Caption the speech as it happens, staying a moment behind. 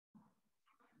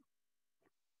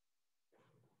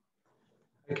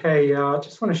Okay, I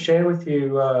just want to share with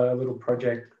you a little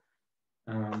project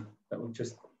that we've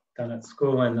just done at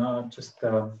school, and I just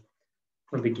want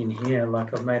to begin here.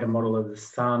 Like, I've made a model of the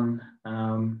sun,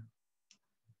 and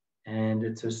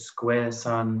it's a square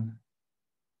sun,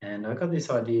 and I got this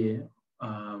idea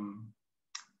from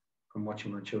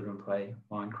watching my children play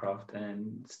Minecraft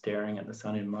and staring at the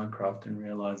sun in Minecraft and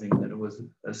realizing that it was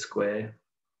a square,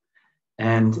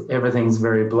 and everything's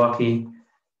very blocky,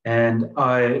 and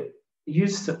I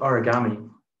used origami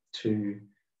to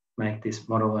make this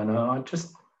model, and I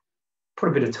just put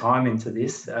a bit of time into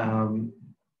this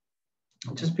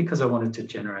just because I wanted to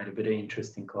generate a bit of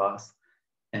interest in class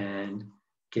and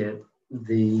get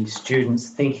the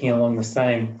students thinking along the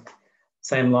same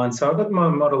line. So I've got my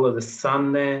model of the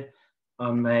sun there. I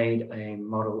made a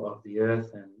model of the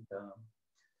earth, and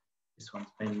this one's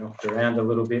been knocked around a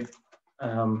little bit,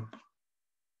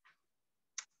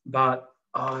 but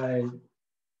I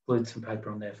glued some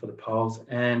paper on there for the poles,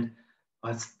 and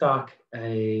I stuck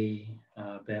a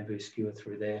bamboo skewer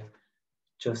through there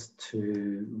just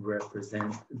to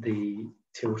represent the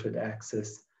tilted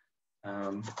axis,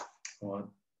 or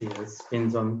the earth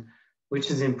spins on,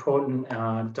 which is important.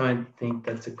 I don't think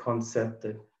that's a concept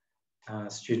that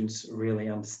students really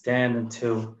understand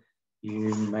until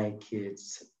you make it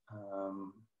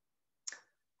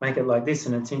like this.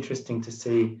 And it's interesting to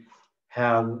see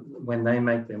how, when they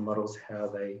make their models, how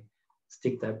they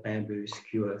stick that bamboo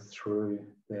skewer through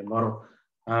their model.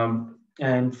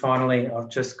 And finally, I've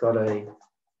just got a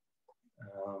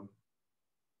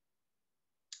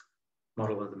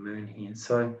model of the moon here.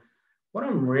 So what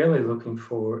I'm really looking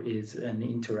for is an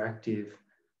interactive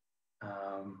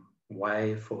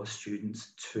way for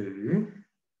students to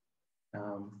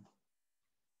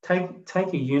take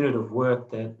a unit of work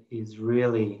that is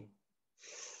really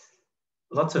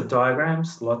lots of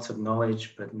diagrams, lots of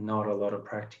knowledge, but not a lot of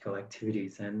practical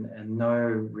activities, and no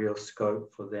real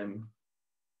scope for them,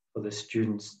 for the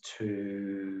students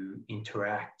to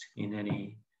interact in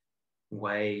any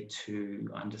way to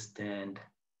understand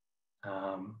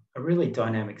a really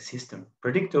dynamic system,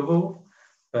 predictable,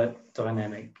 but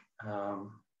dynamic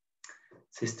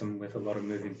system with a lot of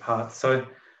moving parts. So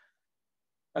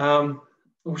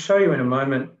we'll show you in a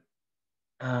moment.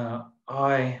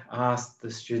 I asked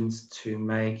the students to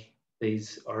make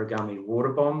these origami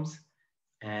water bombs,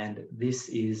 and this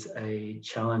is a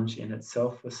challenge in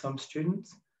itself for some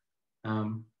students.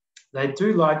 They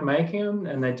do like making them,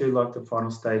 and they do like the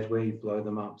final stage where you blow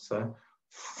them up. So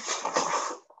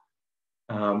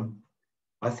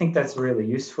I think that's a really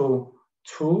useful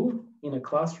tool in a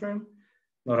classroom,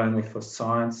 not only for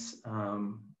science,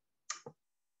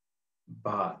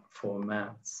 but for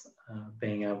maths,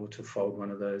 being able to fold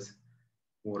one of those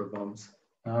water bombs.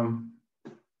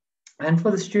 And for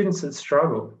the students that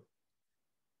struggle,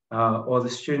 or the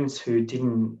students who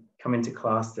didn't come into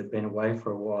class, they've been away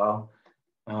for a while,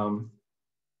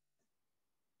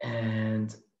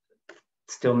 and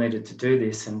still needed to do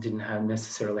this and didn't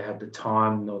necessarily have the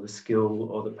time nor the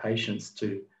skill or the patience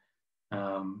to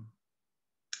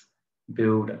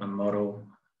build a model.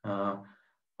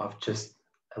 I've just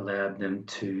allowed them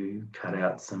to cut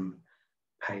out some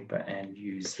paper and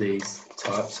use these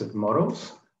types of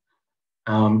models,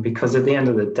 because at the end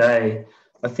of the day,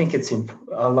 I think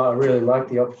I really like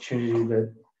the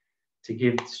opportunity to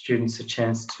give students a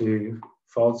chance to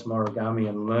fold some origami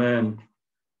and learn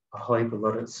a whole heap, a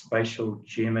lot of spatial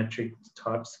geometric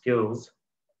type skills.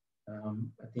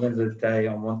 At the end of the day,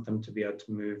 I want them to be able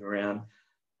to move around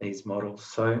these models.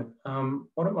 So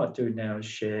what I might do now is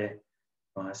share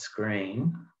my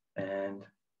screen and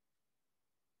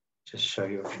just show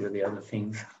you a few of the other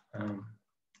things,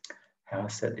 how I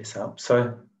set this up.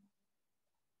 So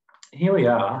here we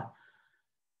are.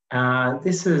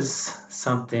 This is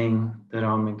something that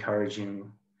I'm encouraging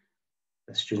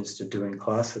the students to do in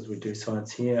class as we do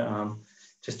science here,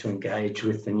 just to engage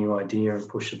with the new idea and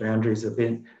push the boundaries a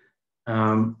bit.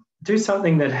 Do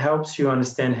something that helps you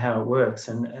understand how it works,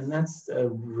 and that's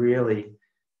really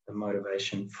the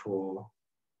motivation for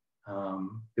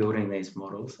building these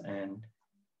models and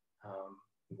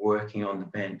working on the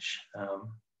bench.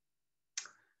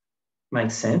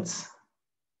 Makes sense?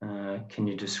 Can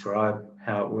you describe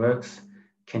how it works?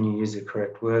 Can you use the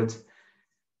correct words?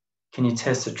 Can you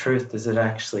test the truth? Does it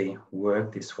actually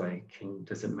work this way?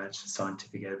 Does it match the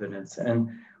scientific evidence? And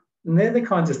they're the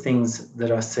kinds of things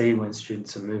that I see when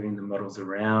students are moving the models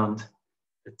around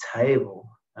the table.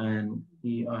 And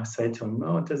I say to them,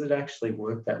 oh, does it actually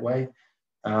work that way?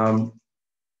 I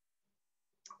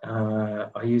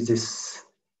use this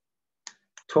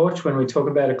torch when we talk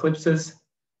about eclipses,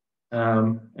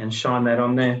 and shine that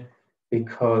on there,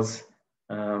 because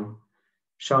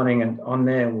shining it on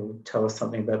there will tell us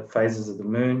something about the phases of the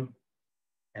moon.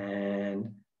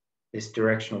 And this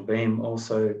directional beam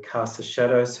also casts a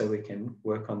shadow so we can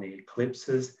work on the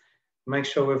eclipses, make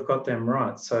sure we've got them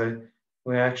right. So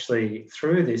we're actually,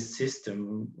 through this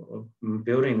system of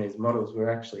building these models, we're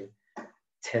actually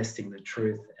testing the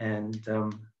truth. And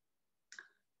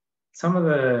some of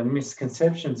the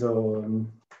misconceptions or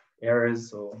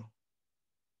errors or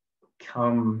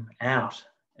come out,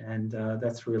 and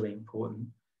that's really important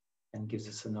and gives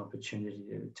us an opportunity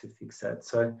to fix that.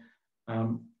 So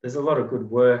there's a lot of good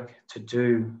work to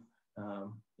do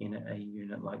in a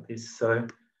unit like this. So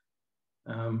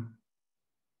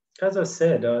as I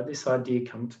said, this idea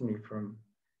came to me from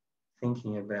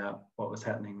thinking about what was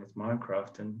happening with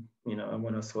Minecraft, and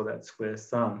when I saw that square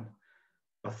sun,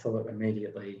 I thought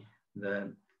immediately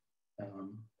that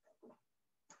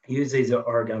use these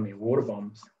origami water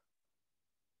bombs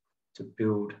to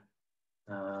build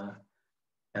our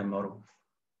model.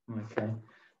 Okay,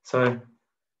 so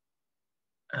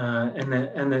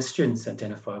and the students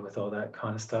identify with all that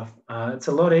kind of stuff. It's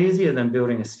a lot easier than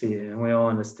building a sphere, and we all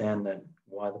understand that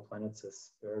why the planets are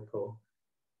spherical,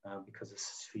 because a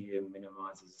sphere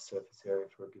minimizes the surface area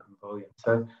for a given volume.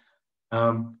 So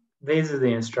these are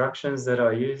the instructions that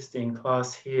I used in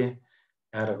class here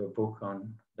out of a book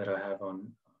that I have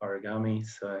on origami.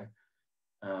 So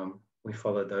we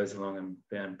followed those along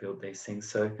and built these things.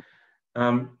 So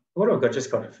what I've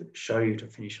just got to show you to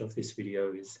finish off this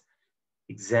video is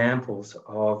examples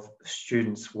of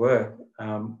students' work.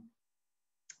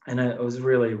 And it was a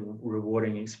really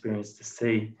rewarding experience to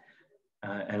see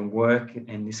and work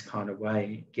in this kind of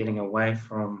way, getting away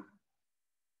from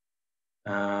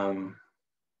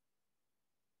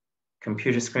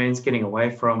computer screens, getting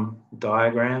away from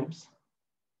diagrams,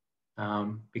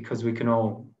 because we can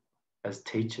all, as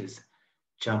teachers,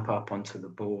 jump up onto the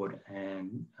board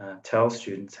and tell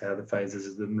students how the phases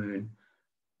of the moon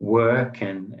work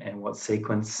and what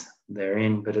sequence they're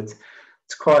in. But it's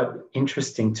quite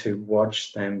interesting to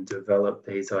watch them develop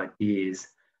these ideas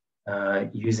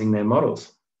using their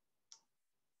models.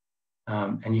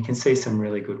 And you can see some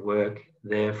really good work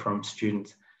there from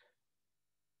students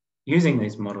using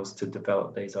these models to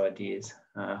develop these ideas,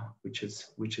 which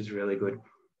is really good.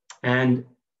 And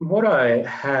what I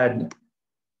had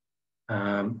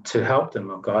to help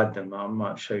them or guide them, I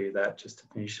might show you that just to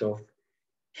finish off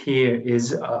here,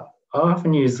 is I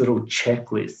often use little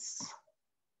checklists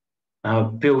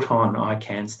built on I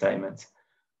can statements.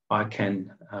 I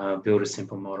can build a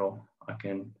simple model. I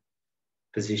can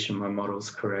position my models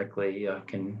correctly. I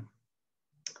can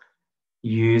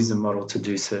use the model to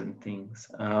do certain things.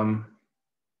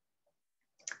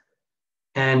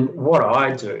 And what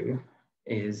I do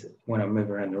is when I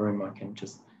move around the room, I can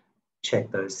just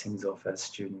check those things off as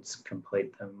students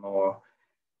complete them, or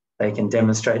they can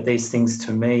demonstrate these things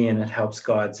to me, and it helps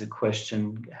guide the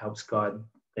question, helps guide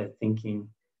their thinking,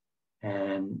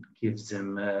 and gives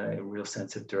them a real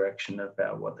sense of direction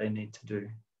about what they need to do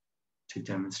to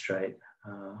demonstrate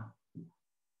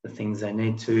the things they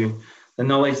need to, the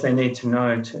knowledge they need to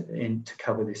know to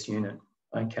cover this unit.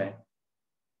 Okay.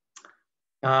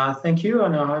 Thank you,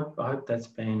 and I hope that's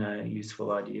been a useful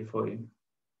idea for you.